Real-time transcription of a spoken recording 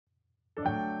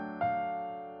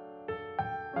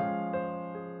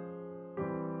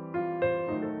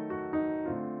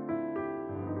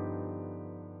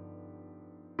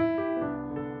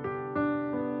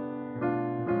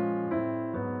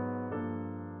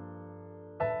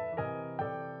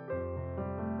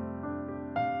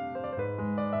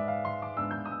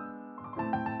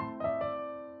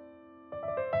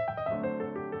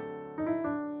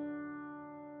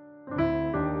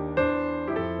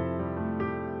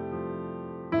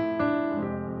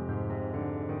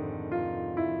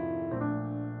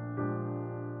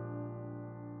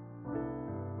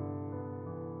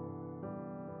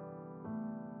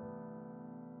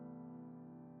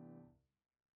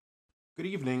Good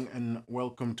evening and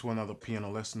welcome to another piano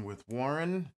lesson with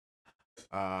Warren.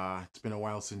 It's been a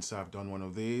while since I've done one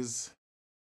of these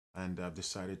and I've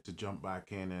decided to jump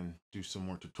back in and do some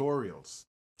more tutorials.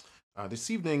 This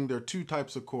evening there are two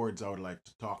types of chords I would like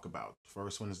to talk about.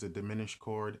 First one is the diminished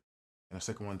chord and the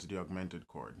second one is the augmented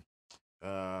chord.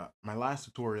 My last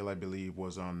tutorial I believe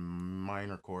was on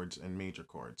minor chords and major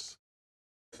chords.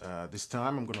 This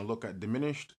time I'm going to look at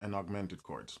diminished and augmented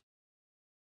chords.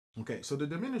 Okay, so the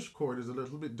diminished chord is a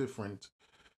little bit different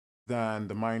than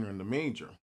the minor and the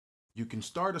major. You can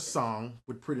start a song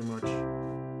with pretty much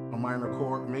a minor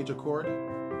chord, major chord,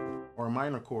 or a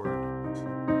minor chord.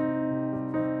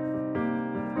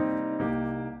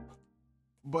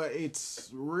 But it's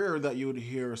rare that you would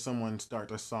hear someone start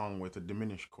a song with a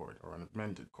diminished chord or an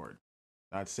augmented chord.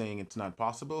 Not saying it's not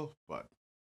possible, but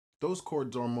those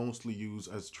chords are mostly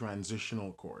used as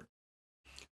transitional chords.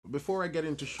 Before I get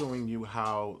into showing you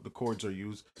how the chords are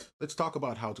used, let's talk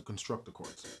about how to construct the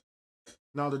chords.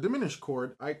 Now, the diminished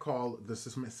chord, I call the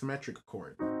symmetric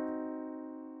chord.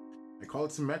 I call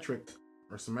it symmetric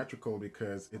or symmetrical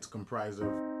because it's comprised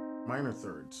of minor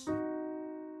thirds.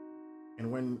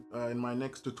 And when in my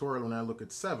next tutorial, when I look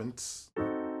at sevenths,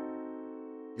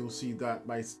 you'll see that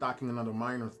by stacking another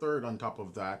minor third on top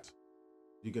of that,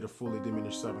 you get a fully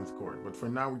diminished seventh chord. But for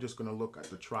now, we're just going to look at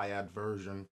the triad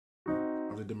version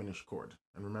of the diminished chord.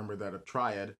 And remember that a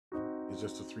triad is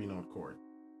just a 3-note chord.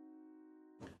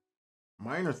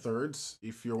 Minor thirds,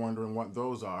 if you're wondering what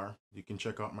those are, you can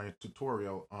check out my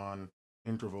tutorial on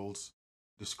intervals,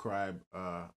 describe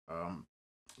the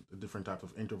different types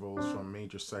of intervals from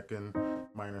major second,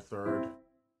 minor third,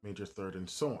 major third, and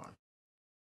so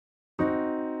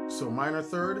on. So minor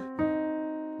third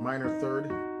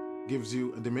gives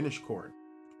you a diminished chord.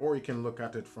 Or you can look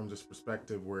at it from this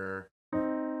perspective where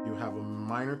you have a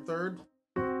minor third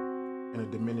and a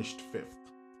diminished fifth,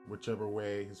 whichever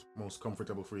way is most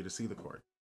comfortable for you to see the chord.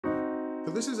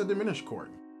 So this is a diminished chord.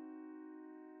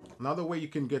 Another way you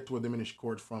can get to a diminished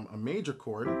chord from a major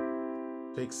chord,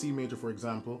 take C major for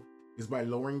example, is by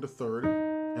lowering the third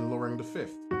and lowering the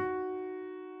fifth.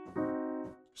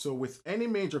 So with any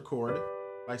major chord,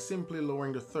 by simply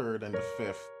lowering the third and the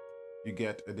fifth, you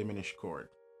get a diminished chord.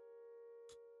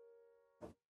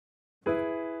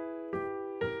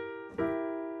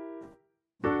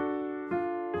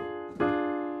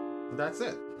 That's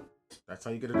it. That's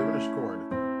how you get a diminished chord.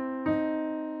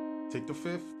 Take the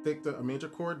fifth, take the major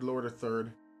chord, lower the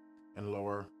third, and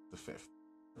lower the fifth.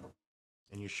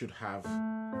 And you should have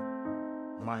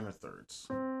minor thirds.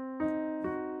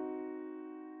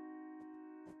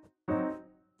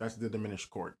 That's the diminished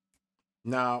chord.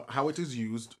 Now, how it is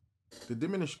used, the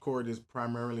diminished chord is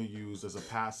primarily used as a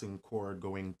passing chord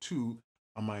going to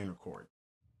a minor chord.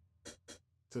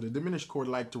 So the diminished chord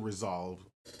like to resolve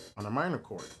on a minor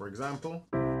chord. For example,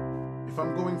 if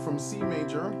I'm going from C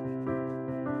major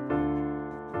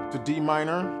to D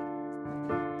minor,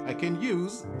 I can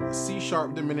use C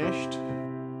sharp diminished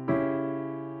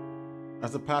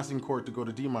as a passing chord to go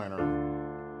to D minor.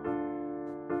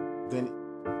 Then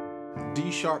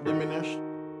D sharp diminished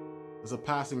as a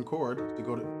passing chord to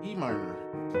go to E minor.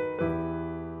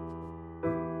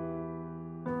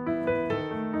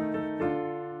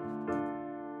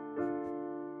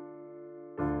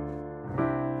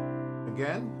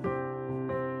 Again.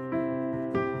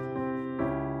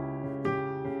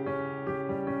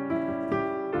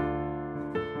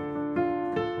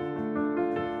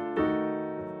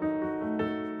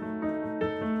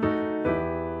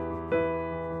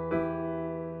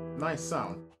 Nice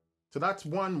sound. So that's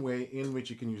one way in which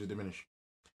you can use a diminished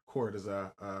chord as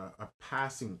a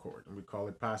passing chord. And we call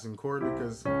it passing chord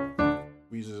because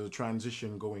we use it as a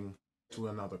transition going to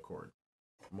another chord,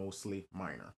 mostly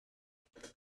minor.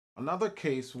 Another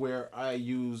case where I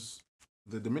use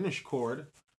the diminished chord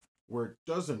where it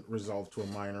doesn't resolve to a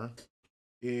minor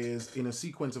is in a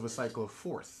sequence of a cycle of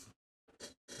fourth.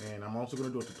 And I'm also going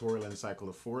to do a tutorial in cycle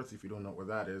of fourth if you don't know what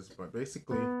that is. But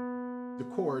basically, the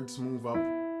chords move up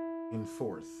in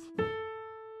fourth.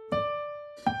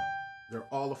 They're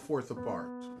all a fourth apart.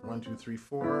 1, 2, 3,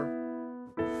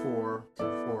 4, 4,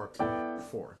 4,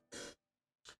 4.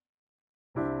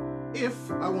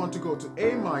 If I want to go to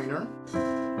A minor,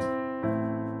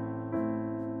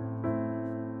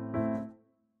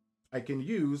 I can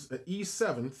use an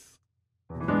E7th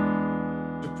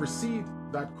to precede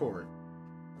that chord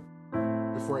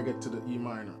before I get to the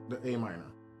A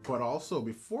minor. But also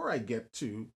before I get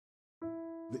to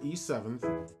the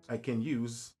E7th, I can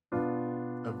use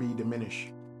a B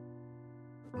diminished.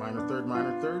 Minor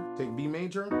third, take B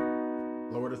major,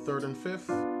 lower the third and fifth,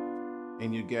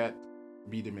 and you get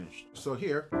B diminished. So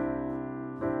here,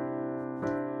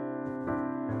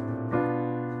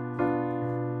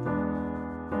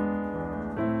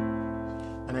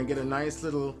 I get a nice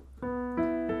little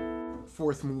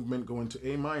fourth movement going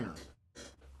to A minor.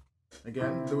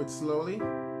 Again, do it slowly.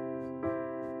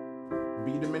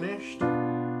 B diminished,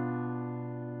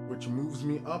 which moves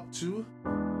me up to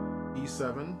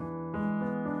E7,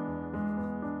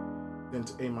 then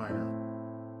to A minor.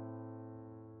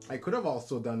 I could have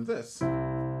also done this.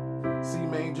 C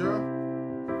major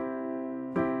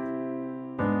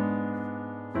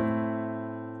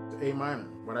to A minor.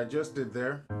 What I just did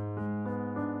there,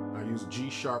 I used G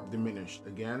sharp diminished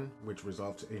again, which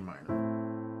resolved to A minor.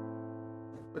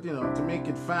 But you know, to make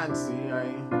it fancy,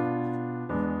 I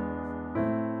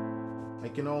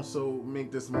can also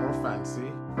make this more fancy.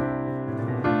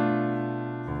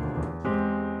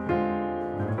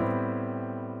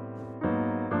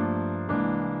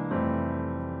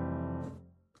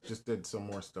 Just did some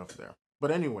more stuff there.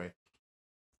 But anyway,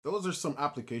 those are some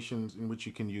applications in which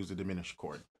you can use a diminished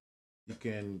chord. You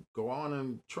can go on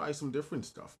and try some different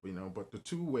stuff, you know, but the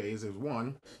two ways is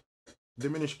one,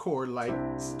 diminished chord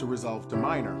likes to resolve to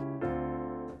minor.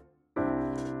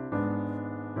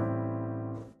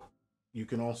 You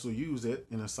can also use it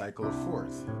in a cycle of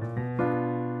fourth.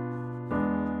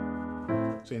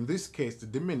 So in this case, the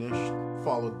diminished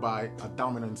followed by a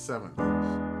dominant seventh.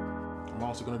 I'm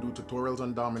also going to do tutorials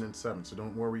on dominant seventh, so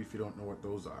don't worry if you don't know what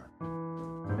those are.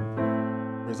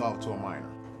 Resolve to a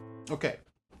minor. Okay,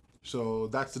 so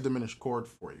that's the diminished chord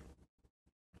for you.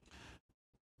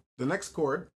 The next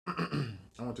chord I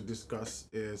want to discuss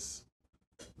is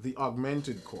the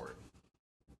augmented chord.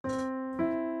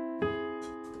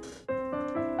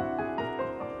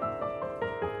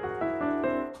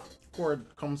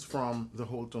 Chord comes from the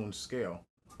whole tone scale.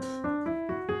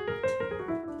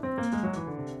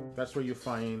 That's where you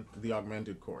find the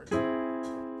augmented chord.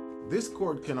 This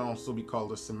chord can also be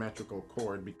called a symmetrical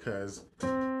chord because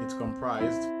it's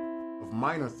comprised of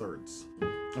major thirds,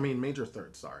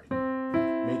 sorry.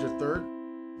 Major third,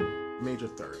 major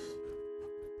third.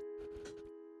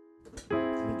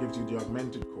 And it gives you the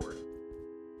augmented chord.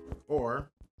 Or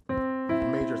a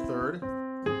major third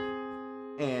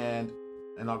and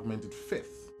an augmented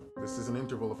fifth. This is an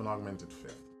interval of an augmented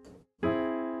fifth.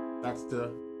 That's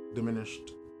the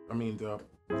the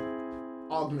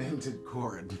augmented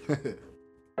chord.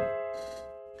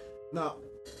 Now,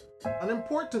 an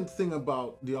important thing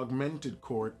about the augmented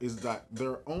chord is that there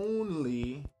are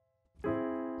only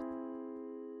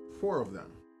 4 of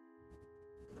them.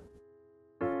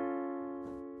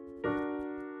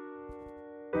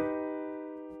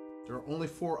 There are only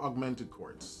 4 augmented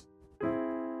chords.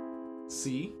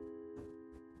 C,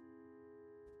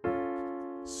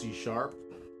 C sharp,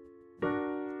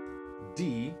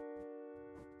 D,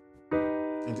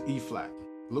 and E flat.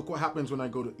 Look what happens when I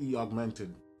go to E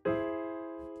augmented.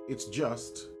 It's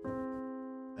just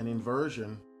an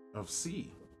inversion of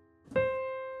C.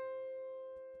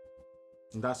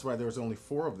 And that's why there's only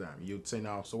 4 of them. You'd say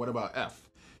now, so what about F?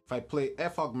 If I play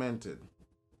F augmented,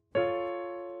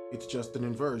 it's just an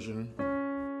inversion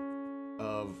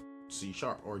of C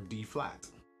sharp or D flat.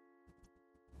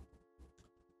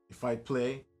 If I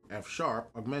play F sharp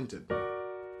augmented,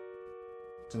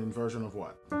 it's an inversion of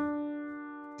what?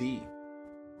 D.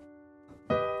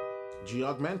 G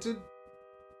augmented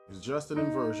is just an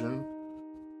inversion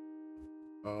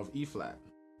of E flat.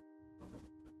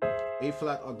 A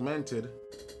flat augmented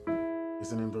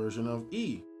is an inversion of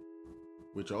E,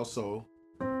 which also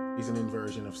is an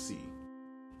inversion of C,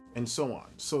 and so on.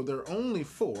 So there are only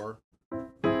 4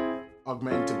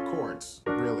 augmented chords,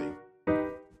 really.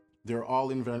 They're all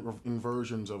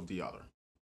inversions of the other.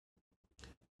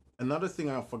 Another thing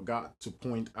I forgot to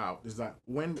point out is that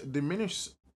when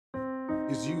diminished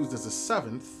is used as a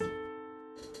seventh,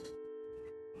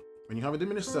 when you have a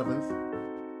diminished seventh,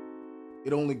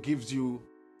 it only gives you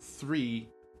 3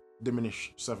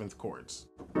 diminished seventh chords.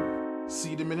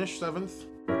 C diminished seventh,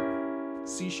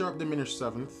 C sharp diminished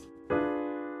seventh,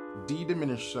 D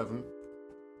diminished seventh,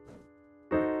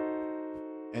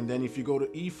 and then if you go to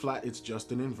E flat, it's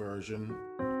just an inversion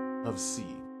of C.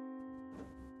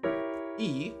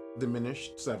 E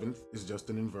diminished seventh is just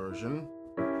an inversion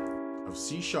of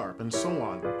C sharp, and so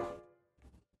on.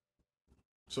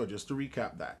 So just to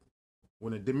recap that,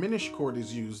 when a diminished chord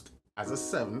is used as a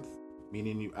seventh,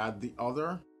 meaning you add the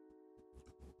other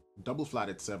double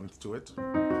flatted seventh to it,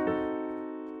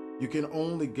 you can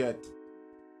only get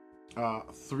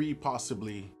 3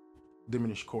 possibly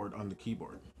diminished chord on the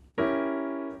keyboard.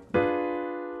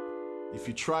 If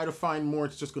you try to find more,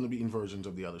 it's just going to be inversions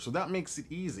of the other. So that makes it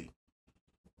easy.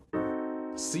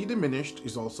 C diminished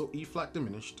is also E flat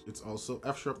diminished. It's also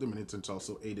F sharp diminished. It's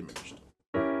also A diminished.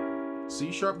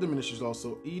 C sharp diminished is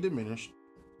also E diminished,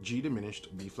 G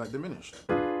diminished, B flat diminished.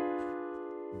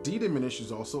 D diminished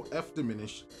is also F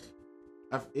diminished,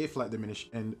 A flat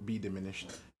diminished, and B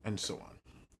diminished, and so on.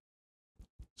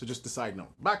 So just a side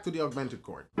note. Back to the augmented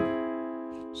chord.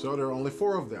 So there are only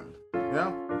 4 of them.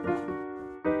 Yeah?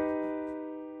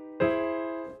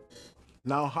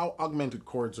 Now, how augmented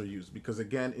chords are used, because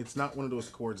again, it's not one of those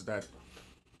chords that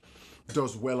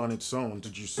does well on its own to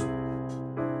just, you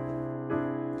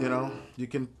know, you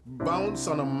can bounce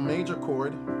on a major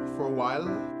chord for a while,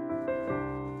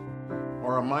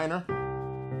 or a minor.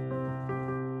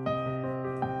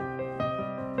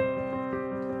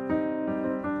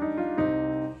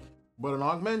 But an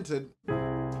augmented,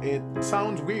 it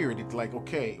sounds weird. It's like,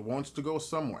 okay, it wants to go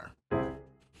somewhere.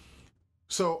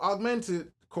 So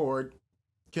augmented chord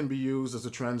can be used as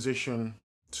a transition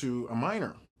to a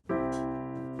minor.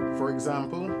 For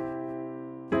example,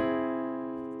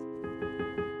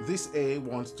 this A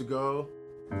wants to go,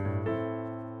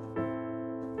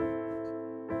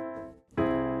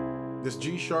 this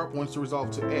G sharp wants to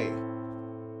resolve to A.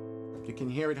 You can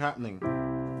hear it happening.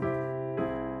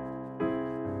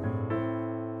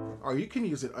 Or you can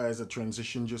use it as a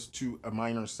transition just to a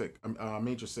minor sixth, a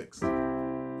major sixth.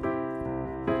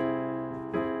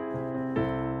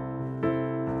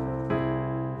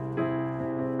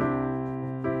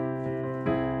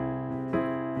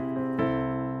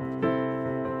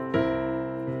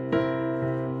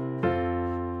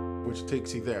 Which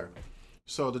takes you there.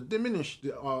 So the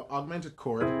augmented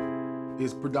chord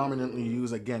is predominantly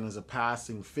used again as a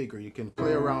passing figure. You can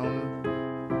play around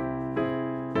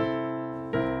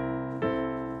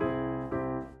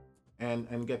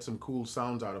and get some cool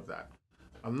sounds out of that.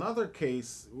 Another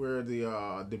case where the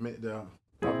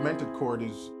augmented chord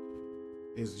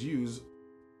is used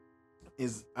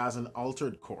is as an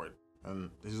altered chord.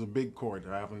 And this is a big chord.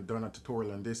 I haven't done a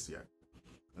tutorial on this yet.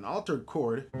 An altered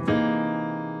chord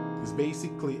is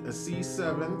basically a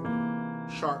C7,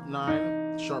 sharp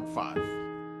 9, sharp 5.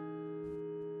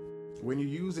 When you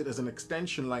use it as an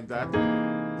extension like that,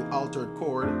 the altered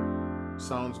chord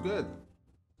sounds good.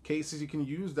 Cases you can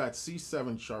use that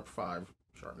C7, sharp 5,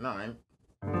 sharp 9,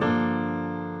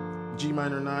 G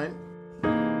minor 9,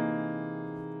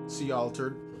 C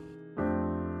altered,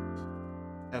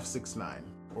 F6 9,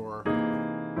 or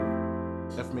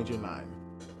F major 9.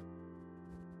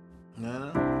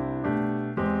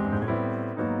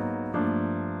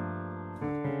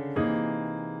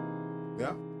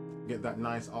 Yeah, get that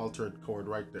nice altered chord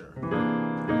right there.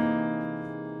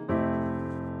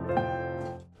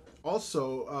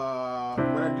 Also,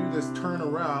 when I do this turn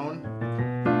around,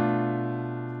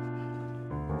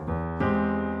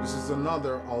 this is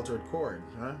another altered chord,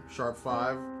 huh? Sharp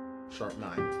 5, sharp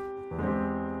 9.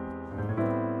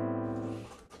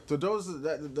 So those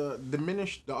the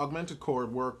augmented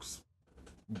chord works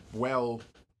well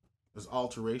as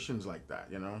alterations like that,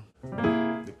 you know.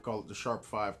 They call it the sharp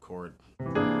 5 chord.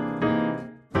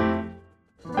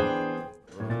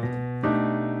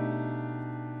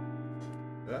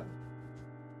 Yeah.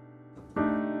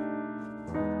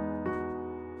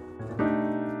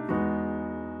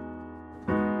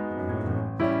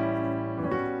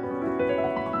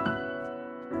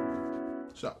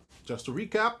 So, just to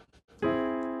recap,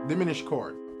 diminished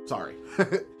chord, sorry,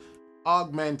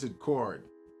 augmented chord,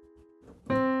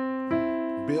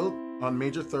 built on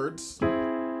major thirds,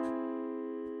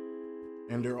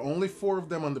 and there are only 4 of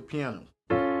them on the piano.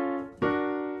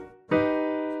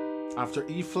 After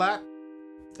E flat,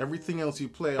 everything else you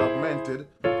play augmented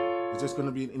is just going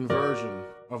to be an inversion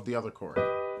of the other chord.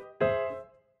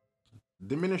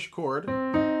 Diminished chord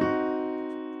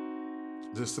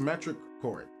is a symmetric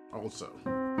chord also,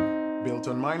 built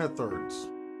on minor thirds.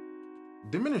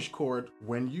 Diminished chord,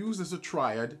 when used as a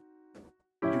triad,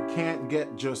 you can't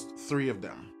get just 3 of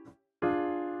them.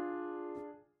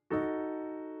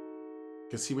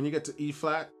 Because see, when you get to E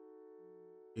flat,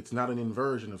 it's not an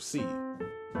inversion of C.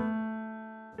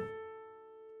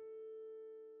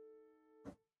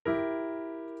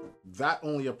 That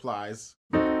only applies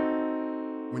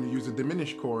when you use a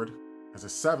diminished chord as a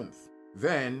 7th.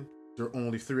 Then there are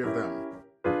only 3 of them.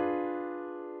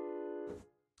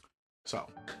 So,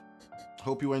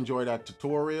 hope you enjoyed that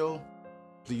tutorial.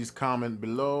 Please comment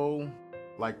below,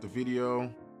 like the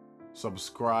video,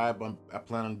 subscribe. I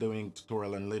plan on doing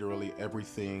tutorial on literally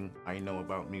everything I know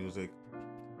about music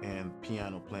and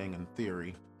piano playing and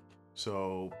theory.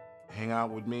 So hang out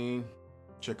with me,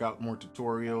 check out more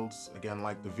tutorials. Again,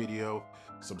 like the video,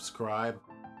 subscribe,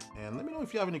 and let me know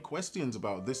if you have any questions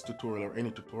about this tutorial or any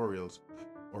tutorials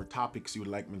or topics you would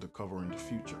like me to cover in the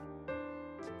future.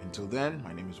 Until then,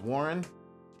 my name is Warren.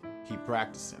 Keep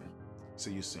practicing.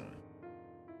 See you soon.